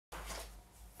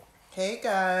Hey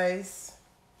guys,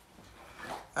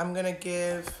 I'm gonna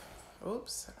give,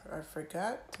 oops, I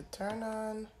forgot to turn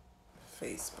on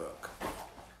Facebook.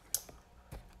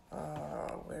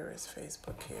 Where is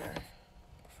Facebook here?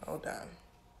 Hold on.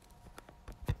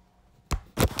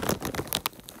 Did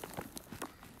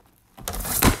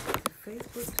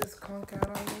Facebook just conk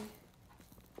out on me?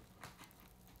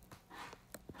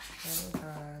 Hold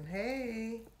on.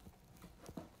 Hey,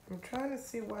 I'm trying to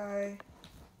see why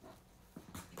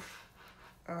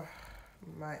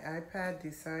my iPad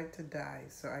decided to die,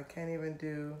 so I can't even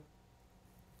do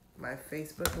my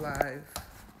Facebook Live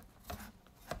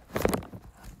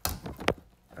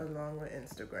along with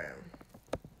Instagram.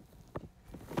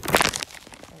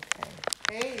 Okay.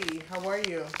 Hey, how are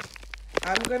you?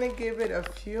 I'm gonna give it a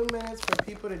few minutes for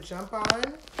people to jump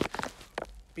on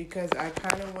because I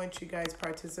kind of want you guys'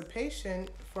 participation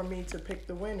for me to pick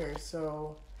the winner.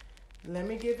 So let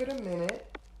me give it a minute.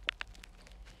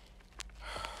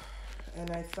 And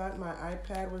I thought my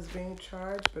iPad was being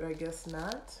charged, but I guess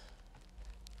not.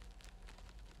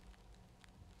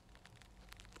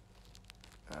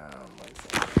 One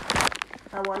second.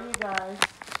 How are you guys?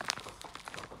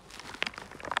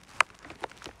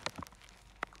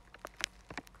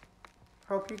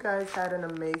 Hope you guys had an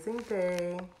amazing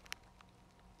day.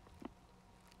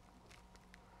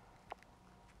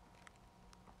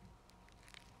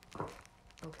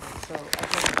 Okay, so I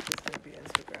think it's just gonna be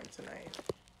Instagram tonight.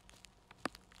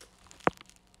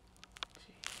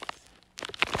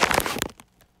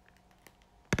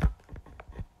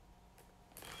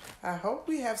 I hope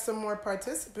we have some more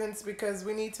participants because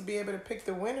we need to be able to pick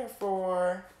the winner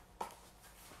for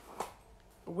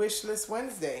Wishlist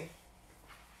Wednesday.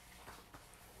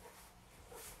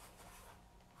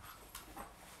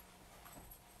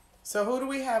 So who do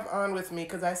we have on with me?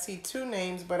 Because I see two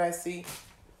names, but I see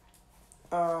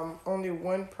only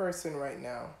one person right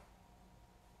now.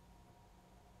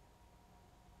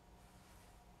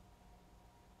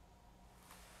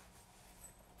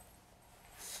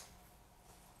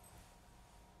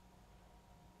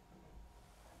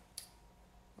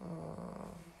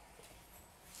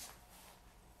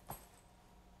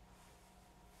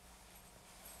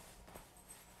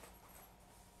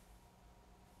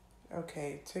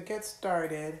 Okay, to get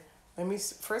started, let me,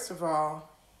 first of all,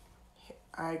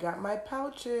 I got my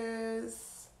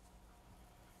pouches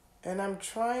and I'm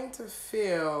trying to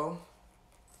feel,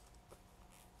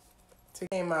 it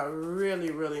came out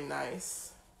really, really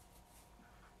nice.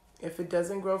 If it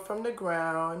doesn't grow from the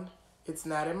ground, it's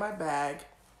not in my bag.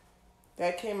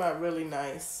 That came out really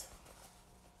nice.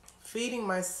 Feeding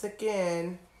my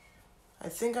skin, I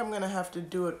think I'm gonna have to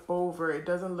do it over. It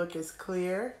doesn't look as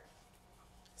clear,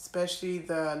 especially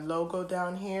the logo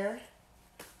down here.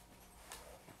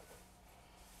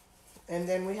 And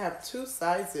then we have two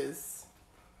sizes.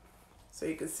 So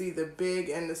you can see the big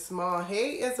and the small.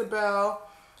 Hey, Isabel.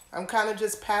 I'm kind of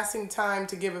just passing time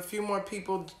to give a few more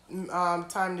people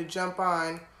time to jump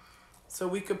on so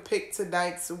we could pick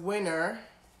tonight's winner.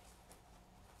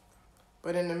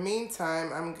 But in the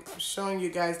meantime, I'm showing you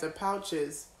guys the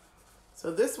pouches.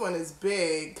 So this one is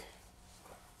big.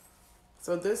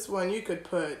 So this one you could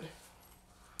put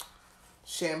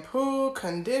shampoo,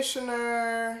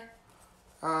 conditioner.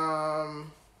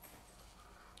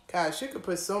 Gosh, you could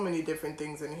put so many different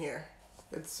things in here.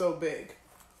 It's so big.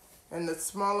 And the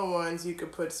smaller ones, you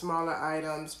could put smaller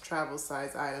items, travel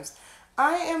size items.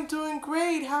 I am doing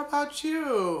great. How about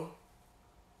you?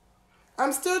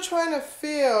 I'm still trying to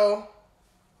feel.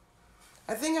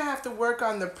 I think I have to work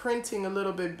on the printing a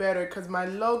little bit better because my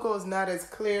logo is not as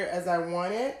clear as I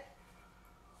want it.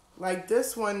 Like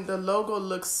this one, the logo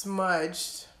looks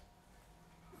smudged.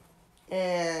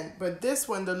 But this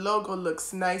one, the logo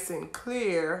looks nice and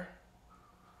clear.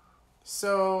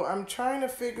 So I'm trying to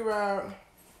figure out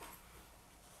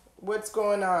what's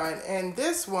going on. And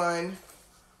this one,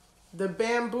 the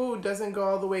bamboo doesn't go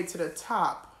all the way to the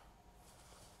top.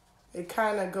 It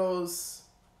kind of goes,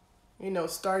 you know,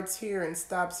 starts here and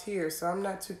stops here. So I'm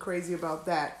not too crazy about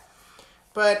that.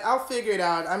 But I'll figure it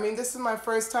out. I mean, this is my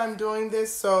first time doing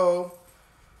this, so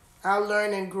I'll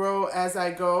learn and grow as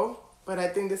I go. But I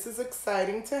think this is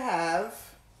exciting to have.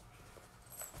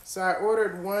 So I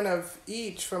ordered one of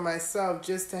each for myself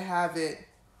just to have it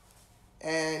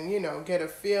and, you know, get a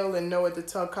feel and know what to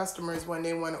tell customers when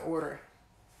they want to order.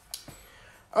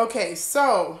 Okay,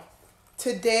 so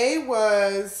today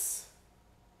was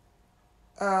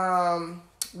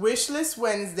Wishlist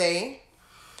Wednesday.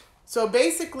 So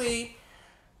basically,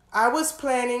 I was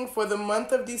planning for the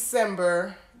month of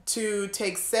December to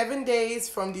take 7 days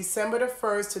from December the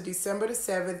 1st to December the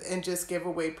 7th and just give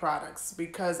away products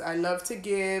because I love to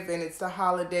give and it's the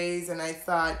holidays and I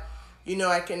thought You know,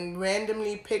 I can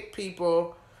randomly pick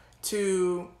people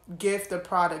to gift the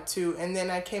product to. And then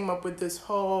I came up with this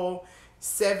whole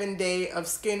 7-day of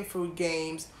Skinfood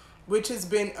games, which has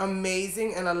been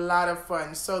amazing and a lot of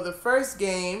fun. So the first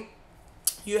game,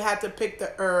 you had to pick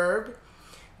the herb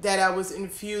that I was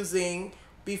infusing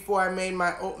before I made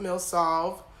my oatmeal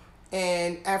salve.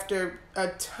 And after a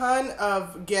ton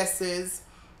of guesses,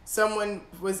 someone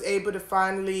was able to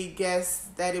finally guess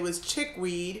that it was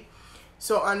chickweed.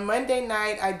 So on Monday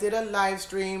night, I did a live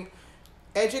stream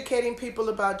educating people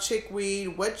about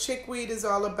chickweed, what chickweed is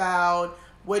all about,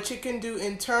 what you can do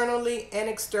internally and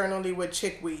externally with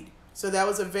chickweed. So that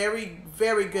was a very,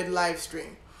 very good live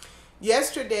stream.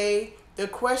 Yesterday, the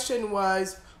question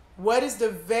was, what is the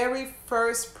very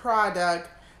first product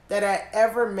that I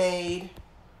ever made?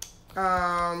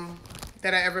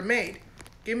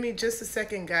 Give me just a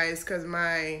second, guys, because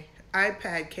my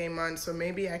iPad came on, so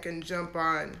maybe I can jump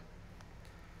on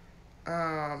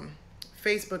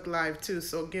Facebook Live too.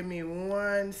 So give me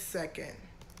 1 second.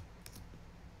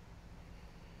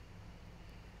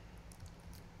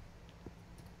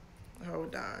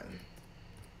 Hold on.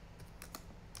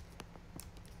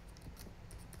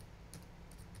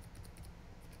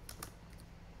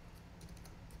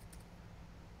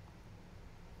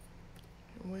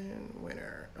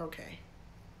 Winner. Okay.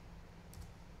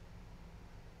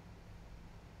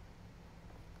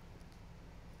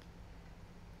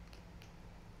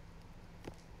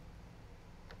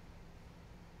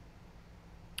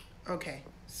 Okay,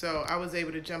 so I was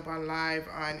able to jump on live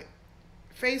on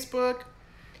Facebook,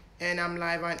 and I'm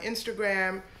live on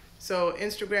Instagram. So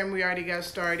Instagram, we already got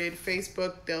started.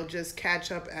 Facebook, they'll just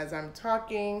catch up as I'm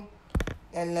talking.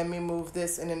 And let me move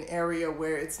this in an area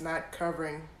where it's not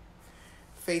covering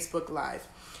Facebook Live.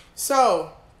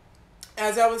 So,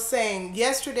 as I was saying,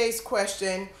 yesterday's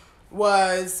question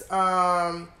was,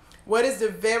 what is the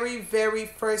very, very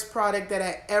first product that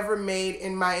I ever made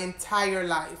in my entire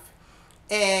life?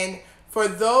 And for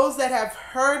those that have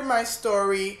heard my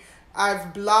story,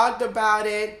 I've blogged about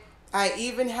it. I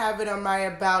even have it on my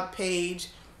About page.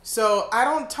 So I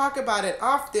don't talk about it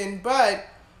often, but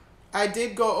I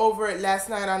did go over it last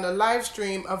night on the live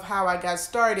stream of how I got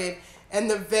started.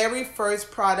 And the very first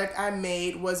product I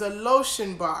made was a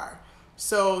lotion bar.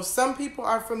 So some people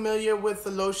are familiar with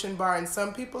the lotion bar and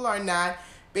some people are not.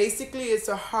 Basically, it's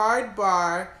a hard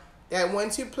bar that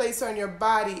once you place on your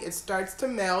body, it starts to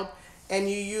melt and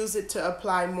you use it to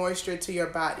apply moisture to your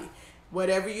body.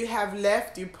 Whatever you have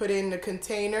left, you put in the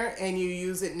container and you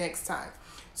use it next time.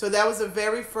 So that was the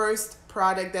very first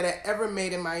product that I ever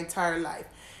made in my entire life.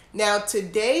 Now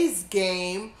today's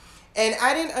game, and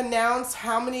I didn't announce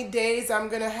how many days I'm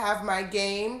gonna have my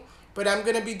game, but I'm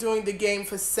gonna be doing the game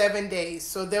for 7 days.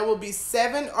 So there will be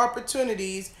 7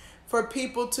 opportunities for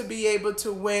people to be able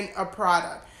to win a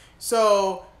product.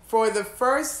 So for the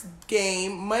first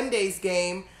game, Monday's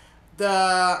game,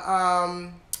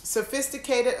 the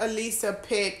sophisticated Elisa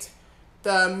picked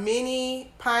the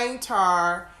mini pine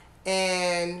tar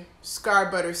and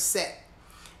scar butter set.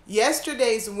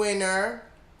 Yesterday's winner,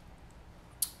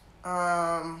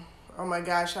 oh my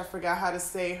gosh, I forgot how to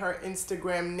say her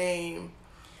Instagram name.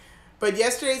 But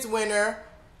yesterday's winner,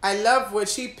 I love what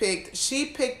she picked. She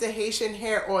picked the Haitian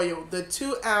hair oil, the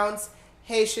 2-ounce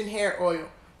Haitian hair oil.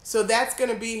 So that's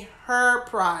going to be her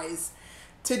prize.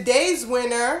 Today's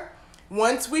winner,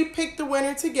 once we pick the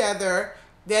winner together,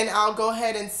 then I'll go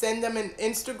ahead and send them an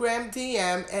Instagram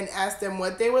DM and ask them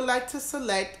what they would like to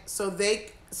select,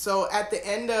 so at the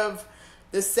end of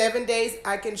the 7 days,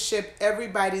 I can ship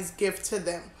everybody's gift to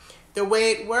them. The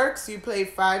way it works, you pay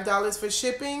 $5 for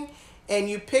shipping and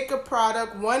you pick a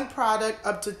product, one product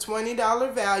up to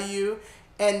 $20 value,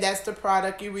 and that's the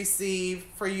product you receive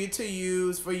for you to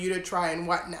use, for you to try and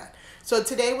whatnot. So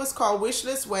today was called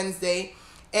Wishlist Wednesday,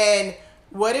 and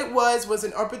what it was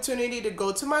an opportunity to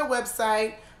go to my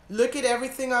website, look at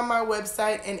everything on my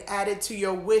website, and add it to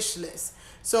your wish list.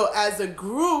 So as a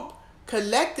group,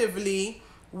 collectively,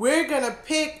 we're going to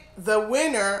pick the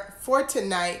winner for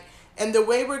tonight. And the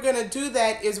way we're going to do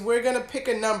that is we're going to pick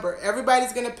a number.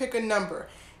 Everybody's going to pick a number.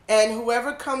 And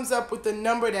whoever comes up with the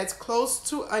number that's close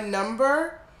to a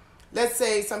number, let's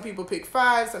say some people pick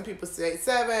 5, some people say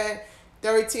 7,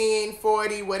 13,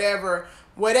 40, whatever.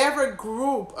 Whatever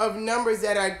group of numbers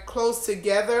that are close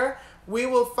together, we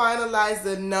will finalize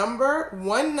the number,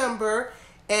 one number,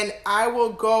 and I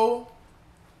will go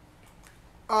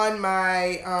on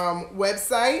my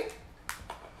website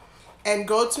and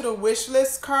go to the wish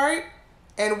list cart,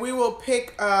 and we will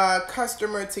pick a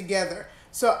customer together.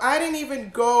 So I didn't even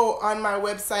go on my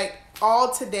website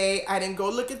all today. I didn't go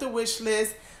look at the wish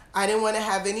list. I didn't want to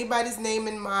have anybody's name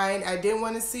in mind. I didn't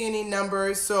want to see any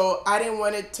numbers, so I didn't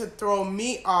want it to throw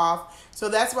me off. So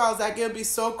that's why I was like, it'll be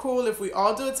so cool if we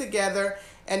all do it together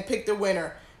and pick the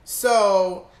winner.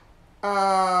 So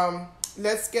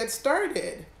let's get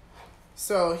started.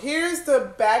 So here's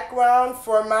the background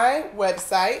for my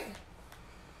website.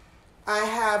 I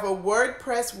have a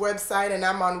WordPress website and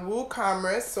I'm on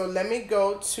WooCommerce. So let me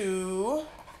go to...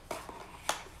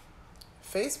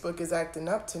 Facebook is acting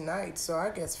up tonight, so I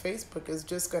guess Facebook is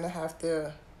just going to have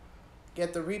to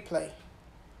get the replay.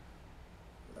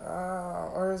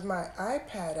 Or is my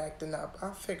iPad acting up?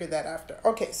 I'll figure that after.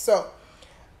 Okay, so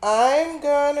I'm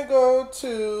going to go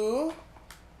to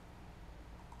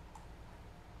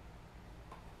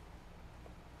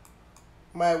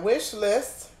my wish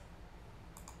list.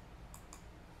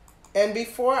 And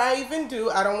before I even do,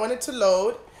 I don't want it to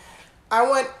load. I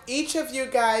want each of you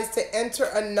guys to enter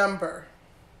a number.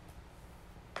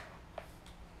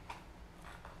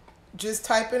 Just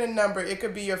type in a number. It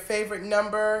could be your favorite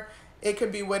number. It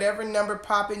could be whatever number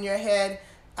pop in your head.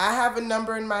 I have a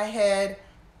number in my head.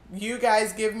 You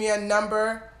guys give me a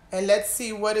number and let's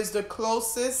see what is the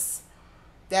closest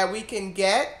that we can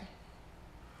get.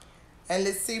 And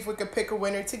let's see if we can pick a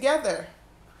winner together.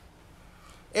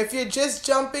 If you're just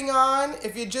jumping on,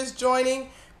 if you're just joining,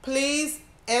 please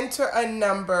enter a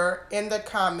number in the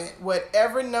comment.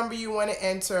 Whatever number you want to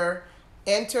enter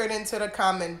it into the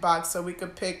comment box so we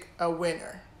could pick a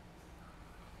winner.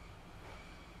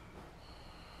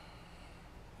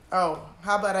 Oh,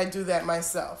 how about I do that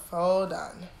myself? Hold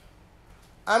on.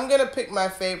 I'm going to pick my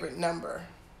favorite number.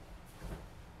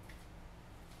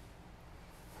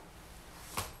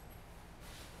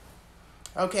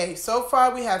 Okay, so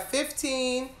far we have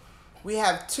 15, we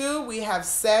have 2, we have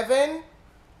 7,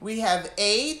 we have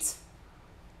 8.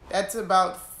 That's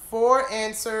about 4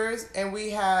 answers, and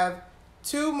we have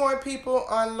 2 more people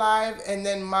on live and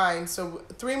then mine. So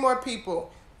 3 more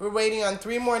people. We're waiting on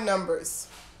 3 more numbers.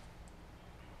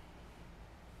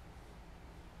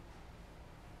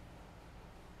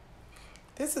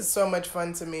 This is so much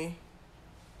fun to me.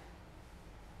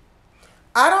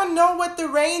 I don't know what the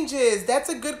range is. That's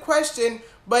a good question.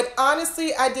 But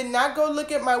honestly, I did not go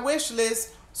look at my wish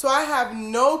list. So I have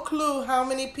no clue how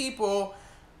many people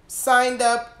signed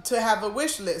up to have a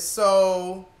wish list.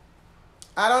 So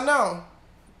I don't know.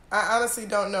 I honestly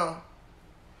don't know.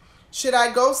 Should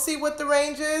I go see what the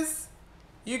range is?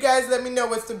 You guys let me know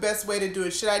what's the best way to do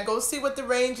it. Should I go see what the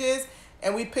range is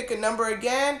and we pick a number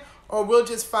again? Or we'll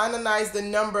just finalize the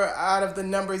number out of the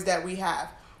numbers that we have.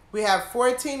 We have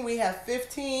 14, we have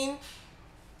 15.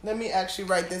 Let me actually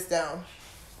write this down.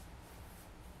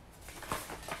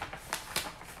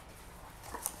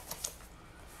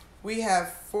 We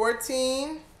have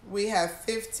 14, we have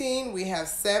 15, we have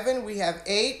 7, we have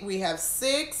 8, we have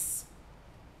 6.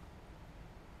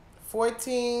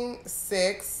 14,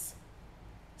 6,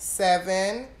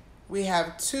 7. We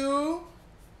have 2,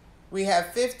 we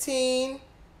have 15,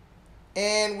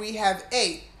 and we have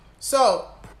 8. So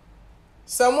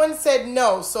someone said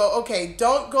no. So, okay,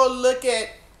 don't go look at,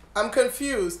 I'm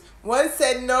confused. One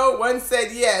said no, one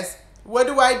said yes. What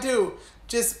do I do?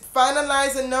 Just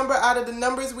finalize a number out of the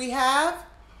numbers we have,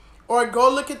 or go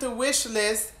look at the wish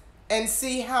list and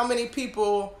see how many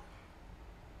people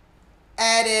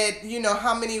added, you know,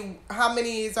 how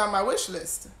many is on my wish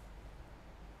list.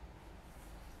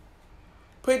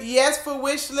 Put yes for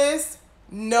wish list,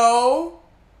 no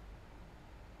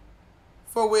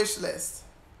for wish list.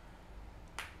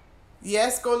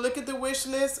 Yes, go look at the wish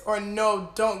list, or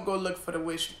no, don't go look for the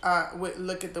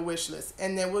look at the wish list,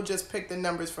 and then we'll just pick the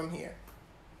numbers from here.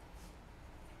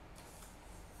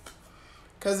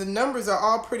 Because the numbers are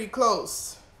all pretty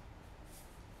close.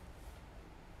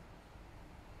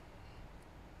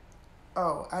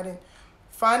 Oh, I didn't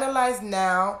finalize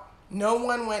now. No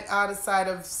one went outside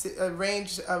of a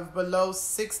range of below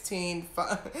 16.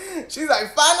 She's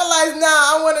like, finalize now.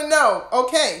 I want to know.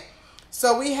 Okay,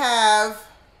 so we have.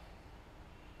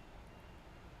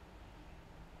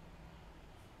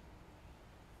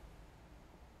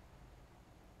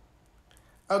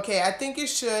 Okay, I think it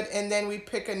should, and then we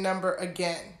pick a number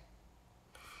again.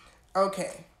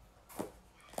 Okay.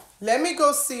 Let me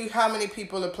go see how many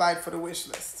people applied for the wish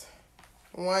list.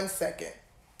 1 second.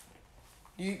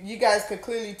 You guys could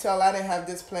clearly tell I didn't have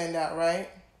this planned out, right?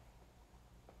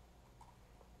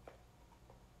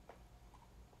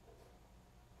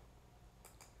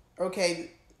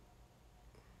 Okay.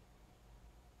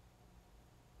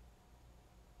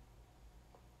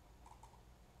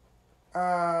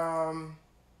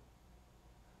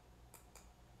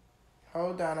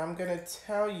 Hold on, I'm gonna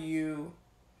tell you.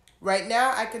 Right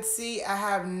now I can see I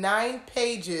have 9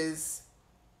 pages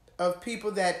of people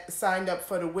that signed up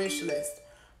for the wish list.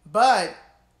 But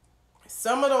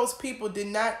some of those people did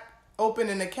not open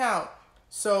an account.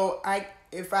 So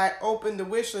if I open the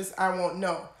wish list, I won't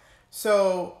know.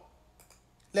 So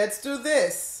let's do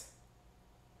this.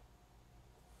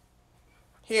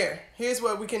 Here's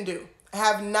what we can do. I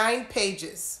have 9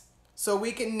 pages, so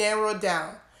we can narrow it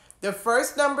down. The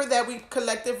first number that we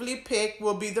collectively pick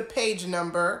will be the page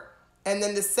number, and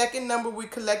then the second number we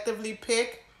collectively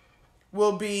pick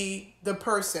will be the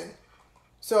person.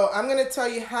 So I'm going to tell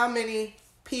you how many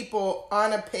people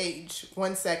on a page.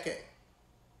 1 second.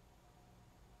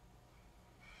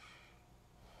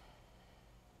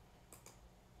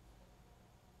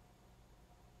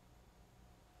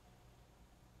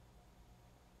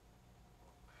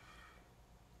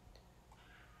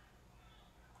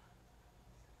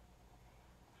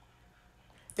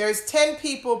 There's 10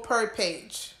 people per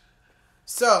page.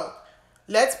 So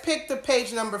let's pick the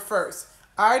page number first.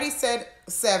 I already said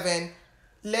 7.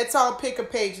 Let's all pick a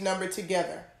page number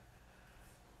together.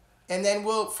 And then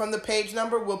from the page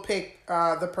number, we'll pick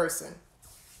the person.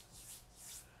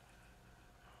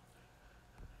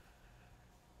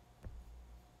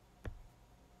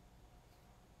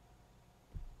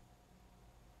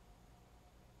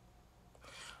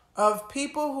 Of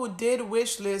people who did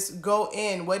wish lists go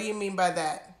in. What do you mean by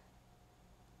that?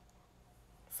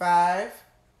 5.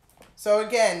 So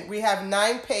again, we have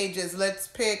 9 pages. Let's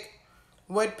pick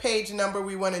what page number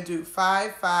we want to do.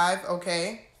 5, 5,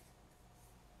 okay.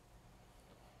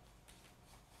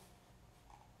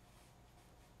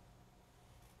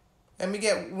 Let me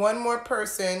get one more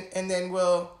person and then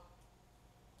we'll,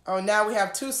 oh, now we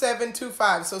have 2, 7, 2,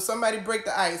 5. So somebody break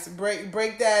the ice.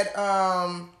 Break that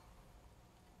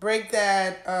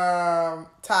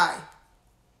tie.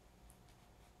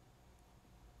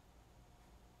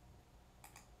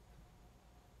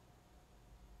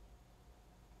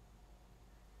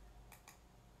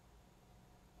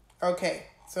 Okay,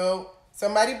 so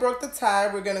somebody broke the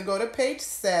tie. We're going to go to page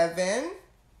 7.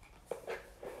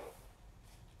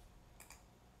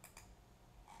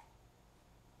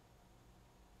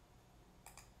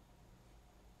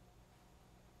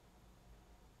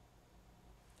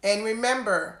 And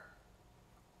remember,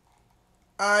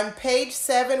 on page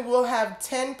 7, we'll have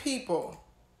 10 people.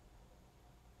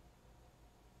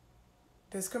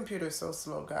 This computer is so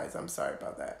slow, guys. I'm sorry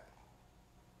about that.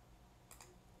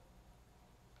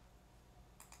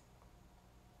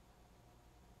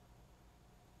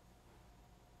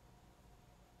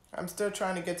 I'm still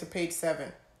trying to get to page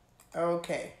 7.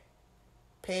 Okay.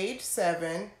 Page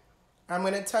 7. I'm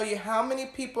going to tell you how many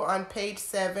people on page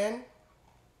 7.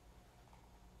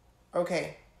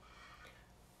 Okay.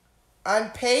 On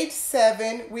page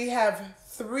 7, we have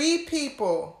 3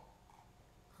 people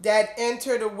that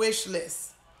entered a wish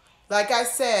list. Like I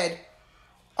said,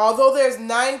 although there's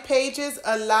 9 pages,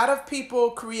 a lot of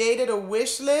people created a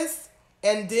wish list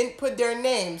and didn't put their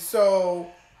name.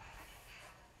 So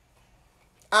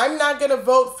I'm not going to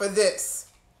vote for this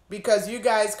because you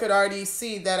guys could already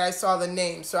see that I saw the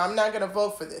name. So I'm not going to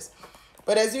vote for this.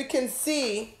 But as you can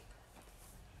see,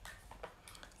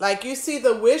 like you see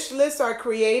the wish lists are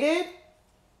created,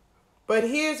 but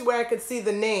here's where I could see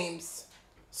the names.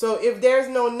 So if there's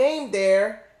no name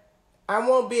there, I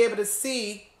won't be able to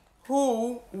see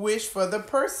who wished for the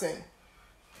person.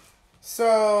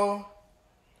 So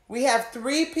we have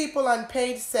 3 people on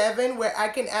page 7 where I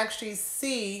can actually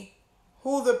see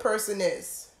who the person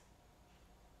is.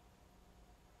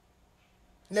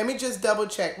 Let me just double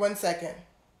check. 1 second.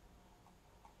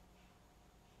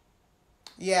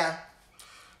 Yeah.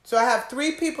 So I have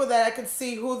 3 people that I can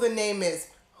see who the name is.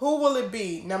 Who will it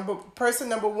be? Person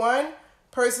number 1,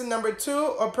 person number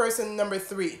 2, or person number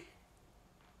 3?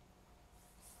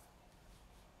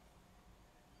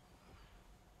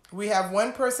 We have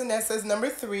one person that says number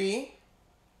 3.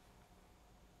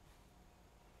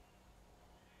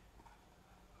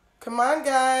 Come on,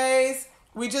 guys.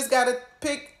 We just got to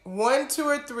pick 1, 2,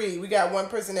 or 3. We got one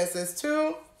person that says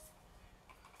 2.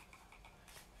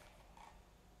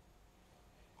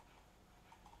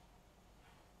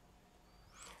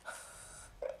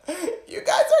 You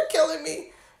guys are killing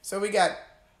me. So we got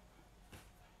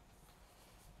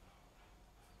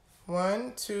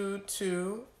 1, 2,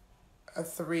 2, a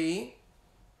 3.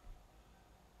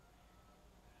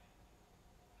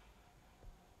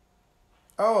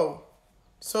 Oh,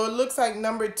 so it looks like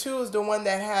number 2 is the one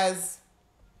that has,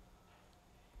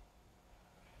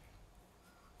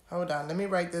 hold on, let me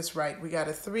write this right. We got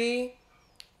a 3,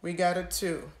 we got a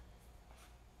 2.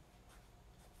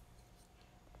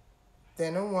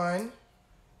 Then a 1,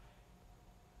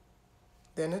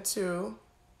 then a 2,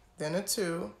 then a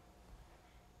 2,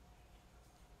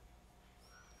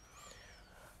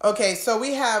 Okay, so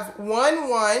we have 1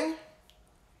 1,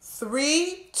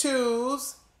 3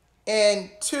 2s, and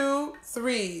 2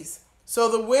 3s.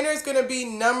 So the winner is going to be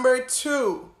number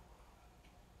 2.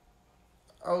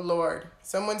 Oh, Lord.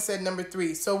 Someone said number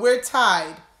 3. So we're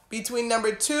tied between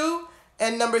number 2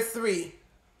 and number 3.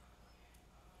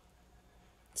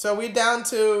 So we're down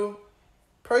to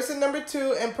person number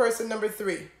 2 and person number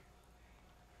 3.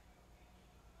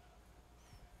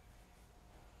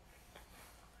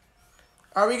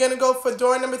 Are we going to go for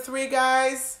door number 3,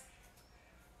 guys?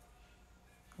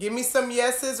 Give me some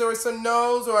yeses or some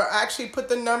nos, or actually put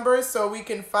the numbers so we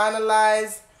can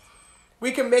finalize.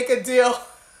 We can make a deal.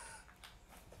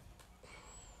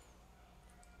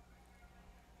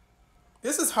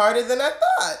 This is harder than I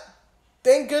thought.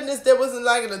 Thank goodness there wasn't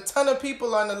like a ton of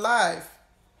people on the live.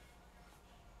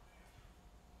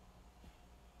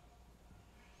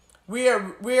 We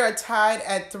are tied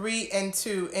at 3 and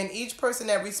 2, and each person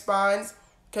that responds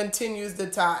continues the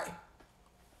tie.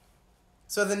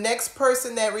 So the next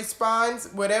person that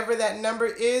responds, whatever that number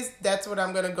is, that's what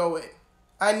I'm going to go with.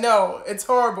 I know, it's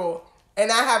horrible. And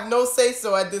I have no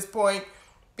say-so at this point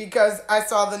because I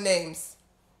saw the names.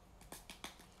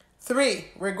 3.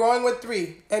 We're going with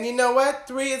 3. And you know what?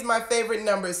 3 is my favorite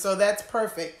number, so that's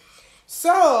perfect.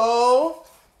 So,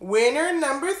 winner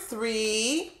number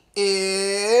 3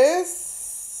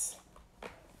 is...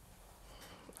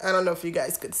 I don't know if you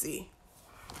guys could see.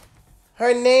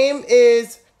 Her name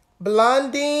is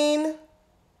Blondine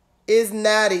is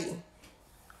Naughty.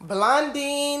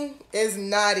 Blondine is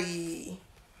Naughty.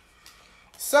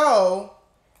 So,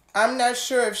 I'm not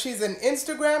sure if she's an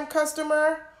Instagram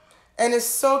customer, and it's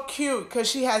so cute because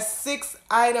she has 6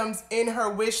 items in her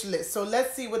wish list. So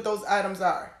let's see what those items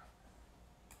are.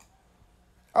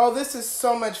 Oh, this is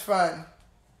so much fun.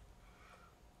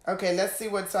 Okay, let's see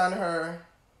what's on her.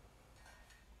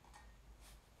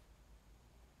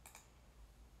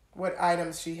 What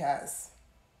items she has.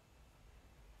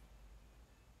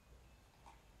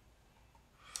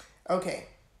 Okay.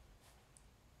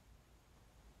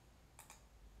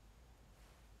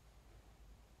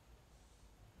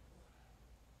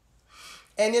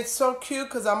 And it's so cute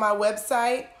because on my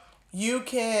website, you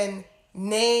can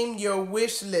name your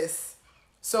wish list.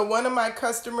 So one of my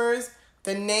customers,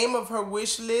 the name of her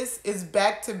wish list is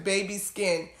Back to Baby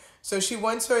Skin. So she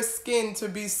wants her skin to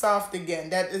be soft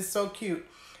again. That is so cute.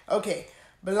 Okay,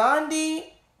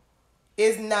 Blondie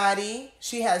is Naughty.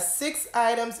 She has 6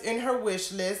 items in her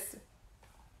wish list.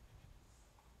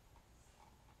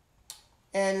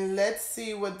 And let's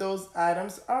see what those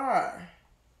items are.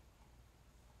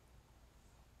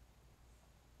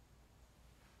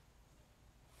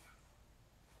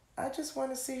 I just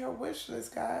want to see her wish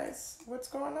list, guys. What's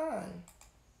going on?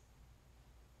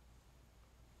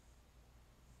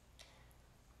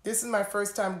 This is my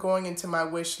first time going into my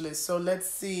wish list, so let's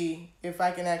see if I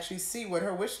can actually see what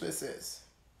her wish list is.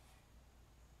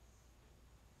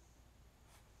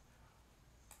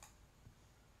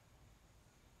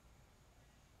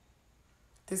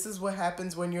 This is what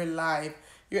happens when you're live.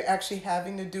 You're actually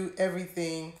having to do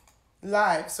everything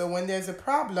live. So when there's a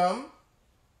problem,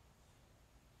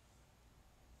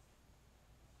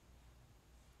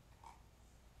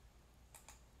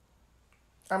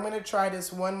 I'm going to try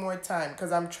this one more time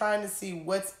because I'm trying to see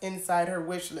what's inside her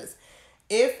wish list.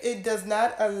 If it does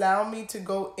not allow me to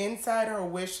go inside her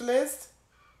wish list,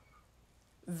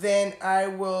 then I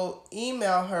will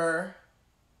email her.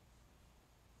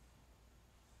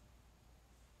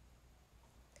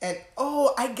 And,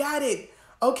 oh, I got it.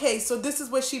 Okay, so this is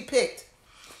what she picked.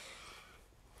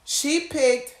 She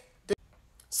picked,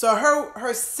 so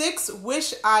her 6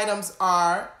 wish items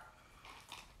are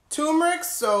turmeric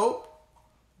soap,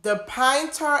 the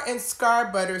pine tar and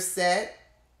scar butter set,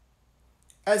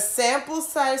 a sample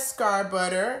size scar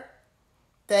butter,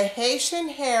 the Haitian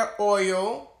hair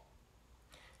oil,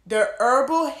 the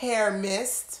herbal hair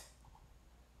mist,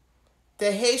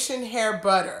 the Haitian hair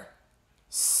butter.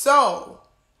 So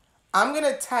I'm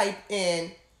going to type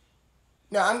in,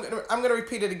 no, I'm going to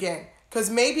repeat it again because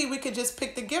maybe we could just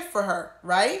pick the gift for her,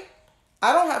 right?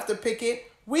 I don't have to pick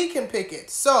it. We can pick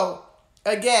it. So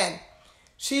again,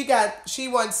 she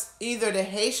wants either the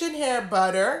Haitian hair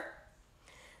butter,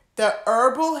 the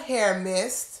herbal hair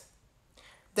mist,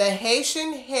 the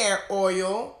Haitian hair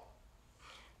oil,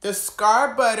 the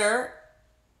scar butter,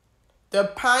 the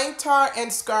pine tar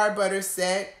and scar butter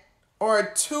set,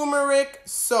 or turmeric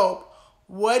soap.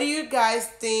 What do you guys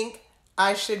think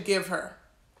I should give her?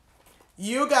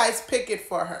 You guys pick it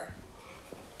for her.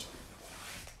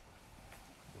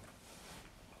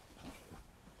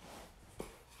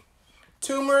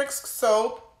 Turmeric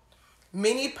soap,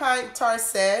 mini pine tar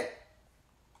set,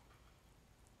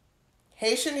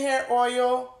 Haitian hair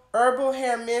oil, herbal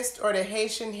hair mist, or the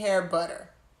Haitian hair butter.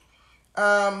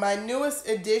 My newest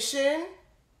addition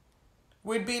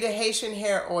would be the Haitian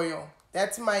hair oil.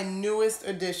 That's my newest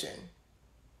addition.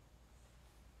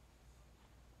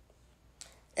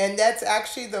 And that's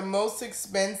actually the most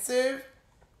expensive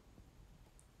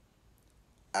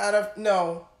out of,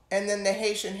 no. And then the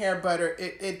Haitian hair butter,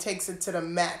 it takes it to the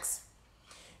max.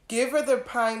 Give her the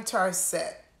pine tar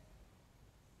set.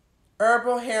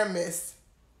 Herbal hair mist.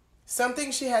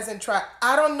 Something she hasn't tried.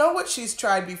 I don't know what she's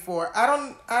tried before. I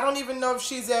don't even know if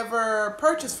she's ever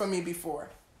purchased from me before.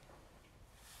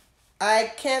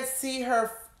 I can't see her.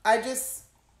 I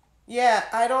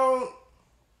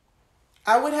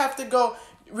would have to go.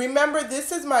 Remember,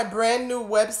 this is my brand new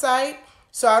website,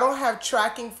 so I don't have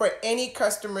tracking for any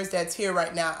customers that's here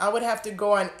right now. I would have to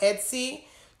go on Etsy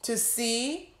to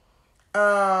see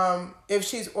if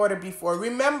she's ordered before.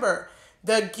 Remember,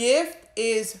 the gift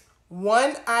is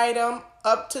one item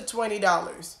up to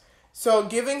 $20. So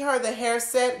giving her the hair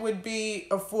set would be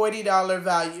a $40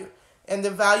 value. And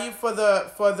the value for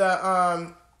the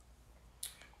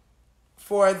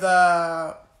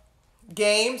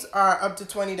games are up to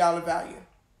 $20 value.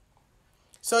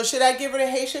 So should I give her the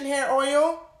Haitian hair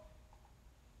oil?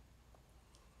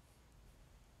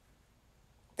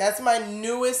 That's my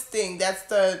newest thing. That's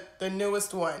the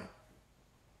newest one.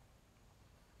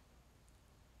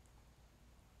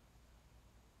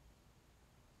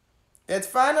 Let's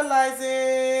finalize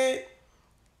it.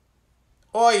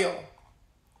 Oil.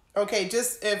 Okay,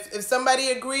 just if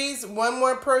somebody agrees, one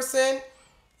more person,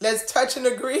 let's touch and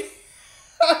agree.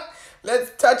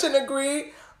 Let's touch and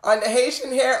agree on the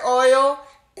Haitian hair oil,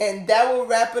 and that will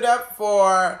wrap it up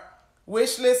for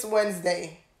Wishlist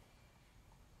Wednesday.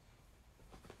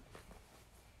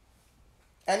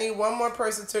 I need one more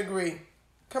person to agree.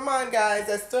 Come on, guys.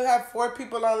 I still have 4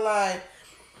 people online.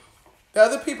 The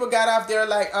other people got off there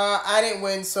like, I didn't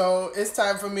win, so it's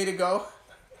time for me to go.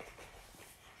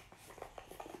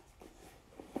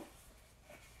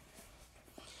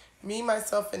 Me,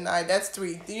 myself, and I. That's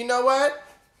 3. Do you know what?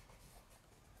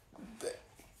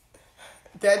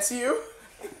 That's you?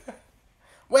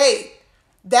 Wait,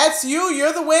 that's you?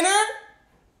 You're the winner?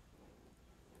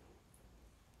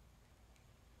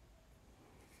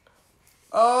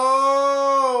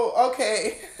 Oh,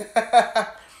 okay.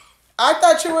 I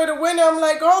thought you were the winner. I'm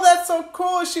like, oh, that's so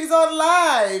cool. She's on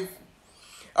live.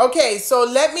 Okay, so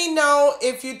let me know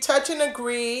if you touch and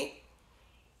agree.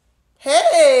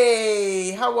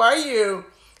 Hey, how are you?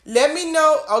 Let me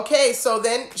know. Okay, so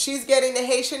then she's getting the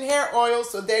Haitian hair oil.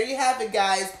 So there you have it,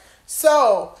 guys.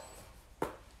 So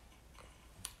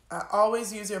I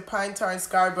always use your pine tar and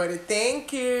scar butter.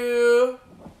 Thank you.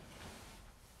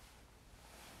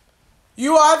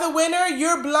 You are the winner.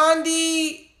 You're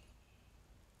Blondie.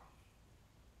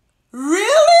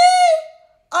 Really?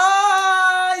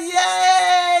 Ah,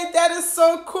 yay. That is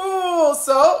so cool.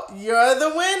 So you're the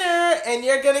winner and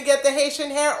you're going to get the Haitian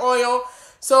hair oil.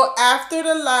 So after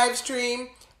the live stream,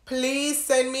 please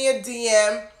send me a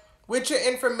DM with your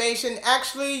information.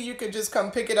 Actually, you could just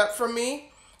come pick it up from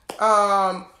me.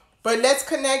 But let's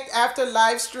connect after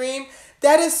live stream.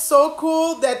 That is so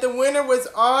cool that the winner was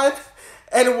on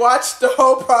and watched the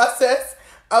whole process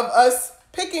of us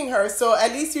picking her. So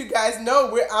at least you guys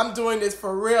know I'm doing this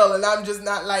for real, and I'm just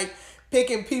not like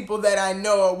picking people that I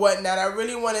know or whatnot. I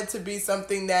really want it to be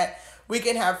something that we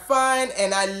can have fun,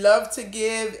 and I love to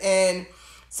give, and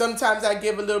sometimes I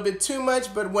give a little bit too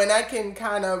much, but when I can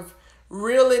kind of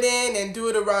reel it in and do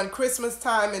it around Christmas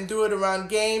time and do it around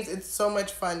games, it's so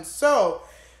much fun. So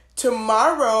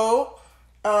tomorrow,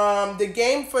 the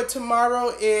game for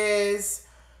tomorrow is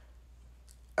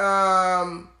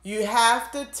you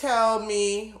have to tell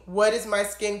me what is my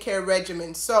skincare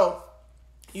regimen. So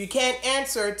you can't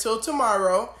answer till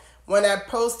tomorrow when I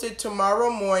post it tomorrow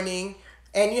morning,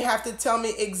 and you have to tell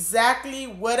me exactly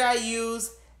what I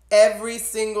use every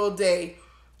single day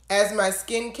as my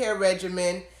skincare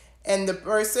regimen. And the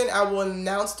person, I will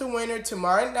announce the winner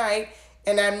tomorrow night,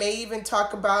 and I may even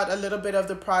talk about a little bit of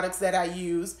the products that I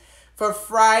use. For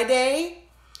Friday,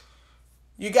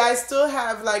 you guys still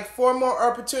have like 4 more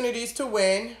opportunities to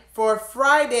win. For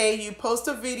Friday, you post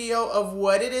a video of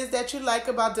what it is that you like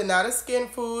about Donata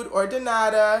Skinfood or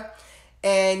Donata,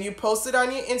 and you post it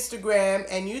on your Instagram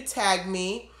and you tag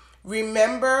me.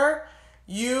 Remember,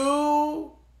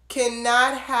 you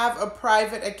cannot have a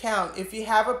private account. If you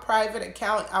have a private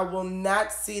account, I will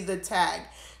not see the tag.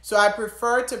 So I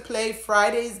prefer to play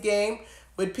Friday's game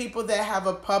with people that have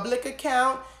a public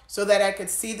account so that I could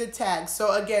see the tag.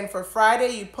 So again, for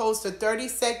Friday, you post a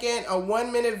 30-second or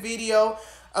 1-minute video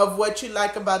of what you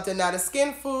like about Donata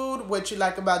Skinfood, what you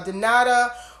like about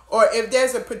Donata, or if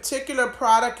there's a particular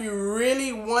product you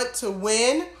really want to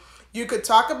win, you could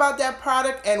talk about that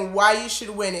product and why you should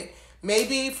win it.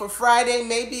 Maybe for Friday,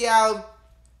 maybe I'll,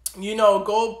 you know,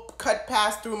 go cut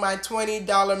past through my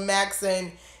 $20 max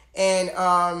and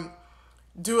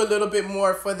do a little bit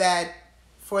more for that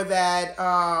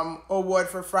award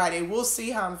for Friday. We'll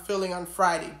see how I'm feeling on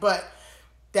Friday, but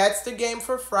that's the game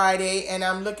for Friday, and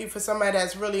I'm looking for somebody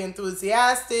that's really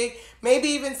enthusiastic, maybe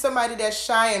even somebody that's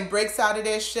shy and breaks out of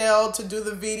their shell to do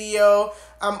the video.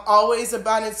 I'm always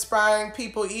about inspiring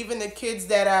people, even the kids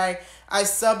that I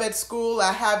sub at school.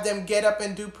 I have them get up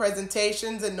and do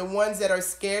presentations, and the ones that are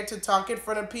scared to talk in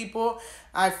front of people,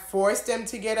 I force them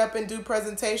to get up and do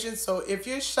presentations. So if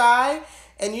you're shy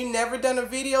and you've never done a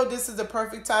video, this is the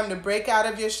perfect time to break out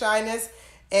of your shyness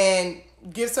and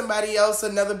give somebody else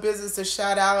another business to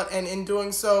shout out, and in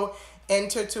doing so,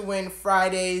 enter to win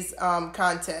Friday's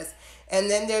contest. And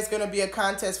then there's going to be a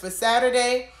contest for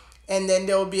Saturday, and then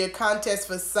there will be a contest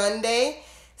for Sunday.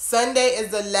 Sunday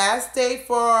is the last day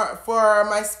for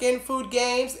my Skinfood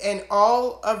games, and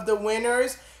all of the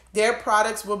winners, their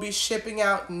products will be shipping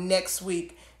out next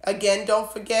week. Again,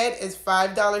 don't forget, it's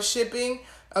 $5 shipping.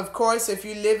 Of course, if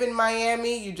you live in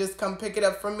Miami, you just come pick it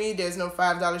up from me. There's no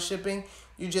 $5 shipping.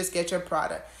 You just get your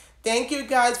product. Thank you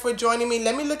guys for joining me.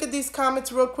 Let me look at these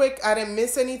comments real quick. I didn't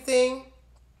miss anything.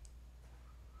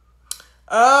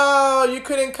 Oh, you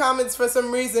couldn't comment for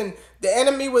some reason. The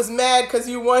enemy was mad because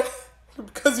you won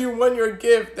because you won your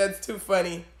gift. That's too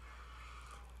funny.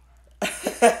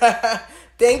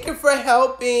 Thank you for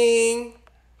helping.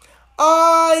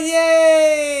 Oh,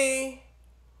 yay.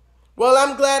 Well,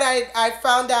 I'm glad I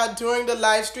found out during the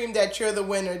live stream that you're the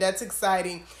winner. That's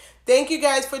exciting. Thank you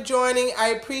guys for joining. I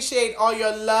appreciate all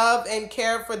your love and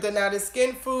care for Donata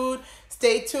Skinfood.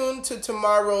 Stay tuned to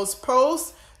tomorrow's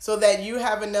post so that you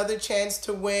have another chance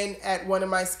to win at one of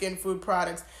my Skinfood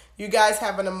products. You guys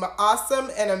have an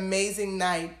awesome and amazing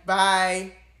night.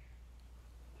 Bye.